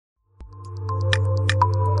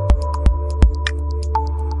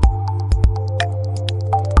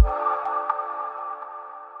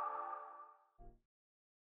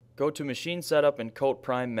Go to Machine Setup and Coat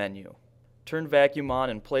Prime menu. Turn vacuum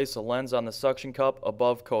on and place a lens on the suction cup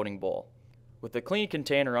above coating bowl. With the clean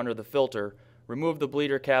container under the filter, remove the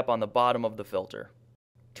bleeder cap on the bottom of the filter.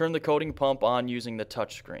 Turn the coating pump on using the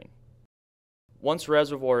touchscreen. Once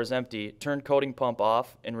reservoir is empty, turn coating pump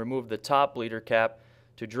off and remove the top bleeder cap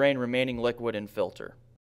to drain remaining liquid in filter.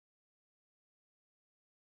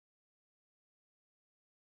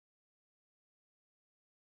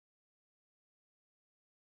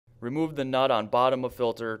 Remove the nut on bottom of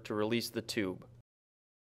filter to release the tube.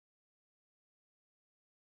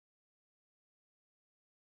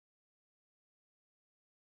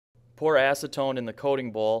 Pour acetone in the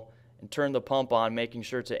coating bowl and turn the pump on, making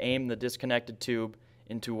sure to aim the disconnected tube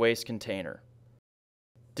into waste container.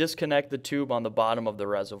 Disconnect the tube on the bottom of the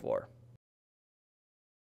reservoir.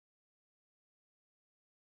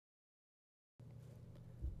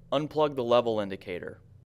 Unplug the level indicator.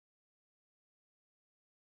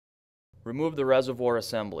 Remove the reservoir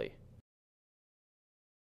assembly.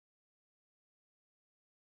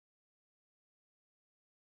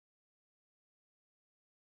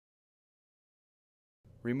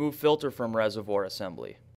 Remove filter from reservoir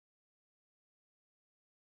assembly.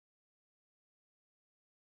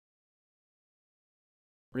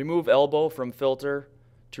 Remove elbow from filter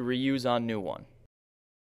to reuse on new one.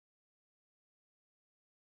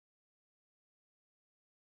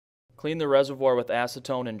 Clean the reservoir with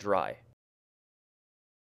acetone and dry.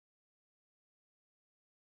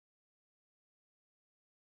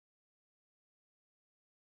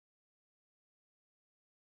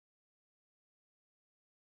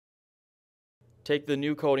 Take the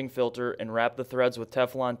new coating filter and wrap the threads with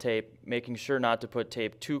Teflon tape, making sure not to put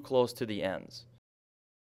tape too close to the ends.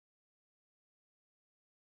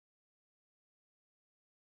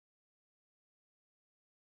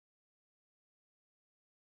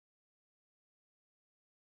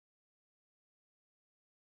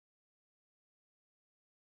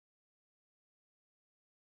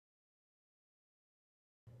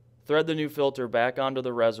 Thread the new filter back onto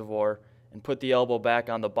the reservoir and put the elbow back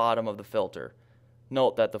on the bottom of the filter.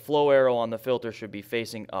 Note that the flow arrow on the filter should be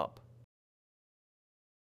facing up.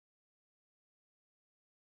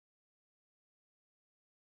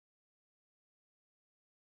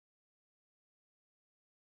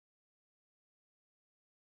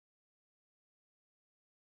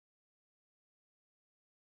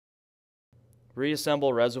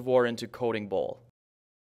 Reassemble reservoir into coating bowl.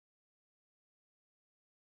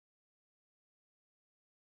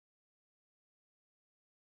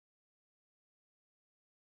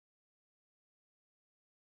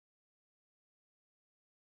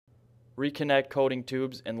 Reconnect coating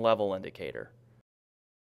tubes and level indicator.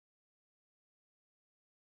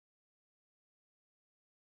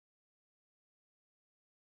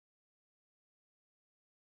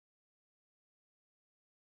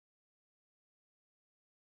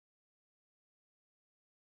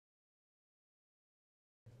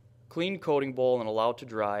 Clean coating bowl and allow to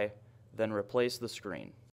dry, then replace the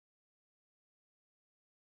screen.